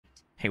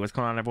Hey, what's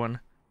going on, everyone?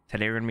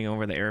 Today we're going to be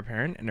over the Heir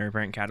Apparent and Heir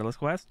Apparent Catalyst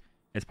quest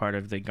as part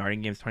of the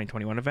Guardian Games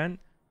 2021 event.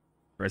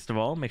 First of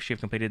all, make sure you've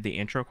completed the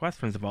intro quest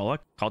from Zavala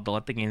called to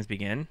Let the Games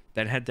Begin,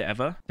 then head to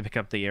Eva to pick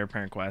up the Heir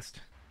Apparent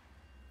quest.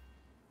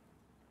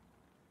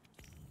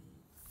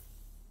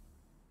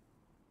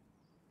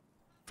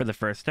 For the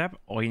first step,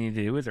 all you need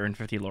to do is earn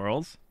 50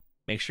 Laurels.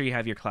 Make sure you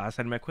have your class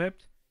item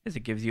equipped, as it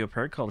gives you a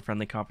perk called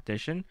Friendly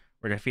Competition,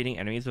 where defeating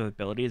enemies with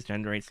abilities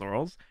generates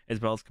Laurels, as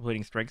well as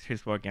completing strikes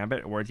Crucible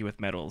Gambit awards you with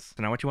medals.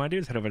 So now what you want to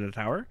do is head over to the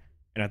tower,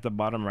 and at the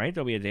bottom right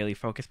there'll be a daily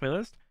focus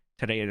playlist.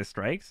 Today it is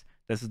strikes.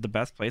 This is the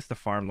best place to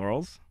farm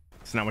Laurels.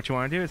 So now what you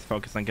want to do is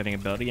focus on getting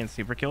ability and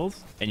super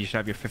kills, and you should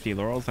have your 50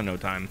 Laurels in no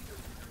time.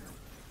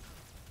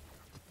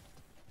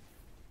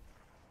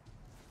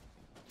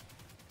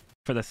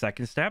 For the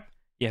second step,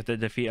 you have to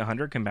defeat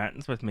 100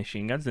 combatants with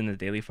machine guns in the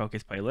daily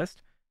focus playlist.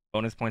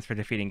 Bonus points for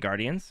defeating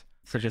guardians.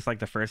 So just like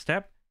the first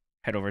step,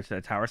 head over to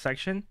the tower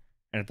section,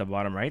 and at the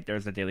bottom right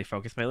there's a daily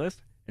focus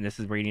playlist, and this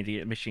is where you need to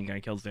get machine gun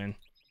kills in.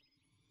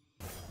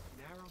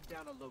 Narrow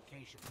down a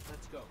location.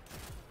 Let's go.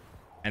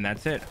 And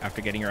that's it.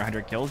 After getting your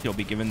 100 kills, you'll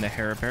be given the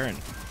Heir Apparent.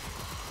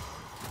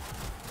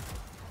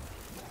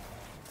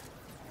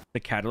 The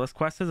Catalyst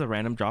quest is a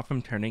random drop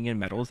from turning in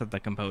medals at the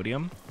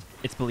Compodium.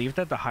 It's believed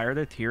that the higher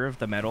the tier of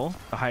the medal,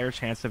 the higher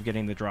chance of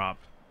getting the drop.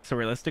 So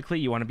realistically,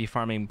 you want to be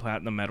farming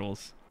platinum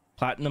medals.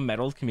 Platinum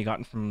medals can be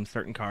gotten from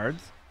certain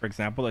cards, for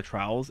example the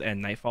Trowels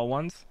and Nightfall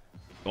ones.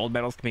 Gold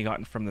medals can be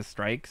gotten from the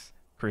Strikes,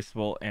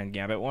 Crucible, and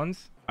Gambit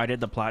ones. I did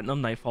the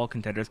Platinum Nightfall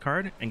Contenders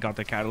card and got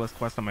the Catalyst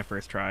quest on my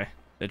first try.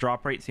 The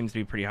drop rate seems to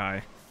be pretty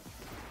high.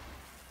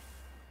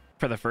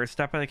 For the first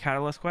step of the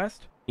Catalyst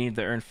quest, you need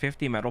to earn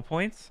 50 medal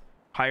points.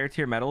 Higher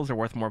tier medals are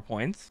worth more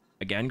points.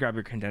 Again, grab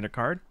your Contender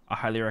card. I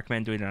highly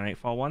recommend doing the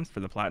Nightfall ones for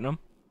the Platinum.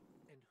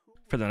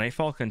 For the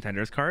Nightfall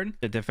Contenders card,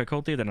 the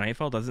difficulty of the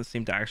Nightfall doesn't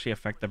seem to actually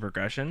affect the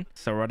progression,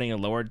 so running a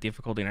lower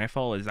difficulty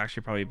Nightfall is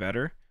actually probably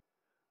better.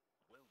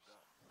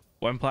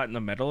 One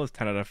platinum medal is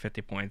 10 out of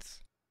 50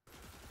 points.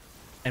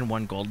 And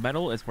one gold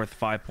medal is worth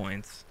 5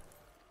 points.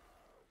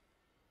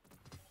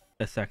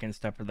 The second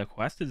step of the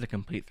quest is to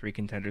complete 3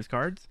 Contenders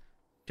cards,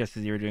 just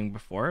as you were doing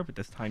before, but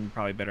this time you're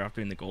probably better off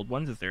doing the gold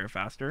ones as they're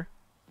faster.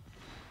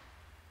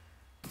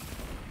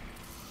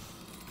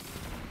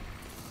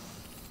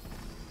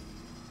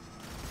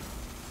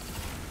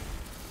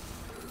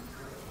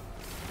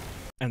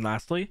 And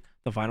lastly,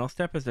 the final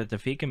step is to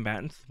defeat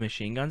combatants with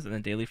machine guns in the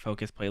daily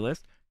focus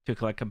playlist to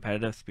collect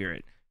competitive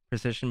spirit.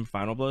 Precision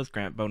final blows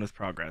grant bonus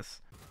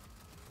progress.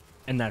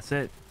 And that's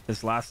it.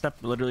 This last step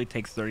literally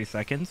takes 30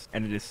 seconds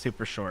and it is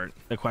super short.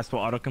 The quest will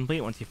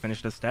autocomplete once you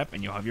finish this step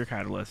and you'll have your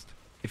catalyst.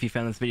 If you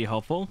found this video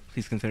helpful,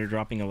 please consider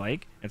dropping a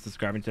like and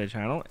subscribing to the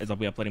channel, as I'll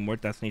be uploading more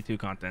Destiny 2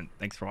 content.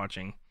 Thanks for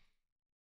watching.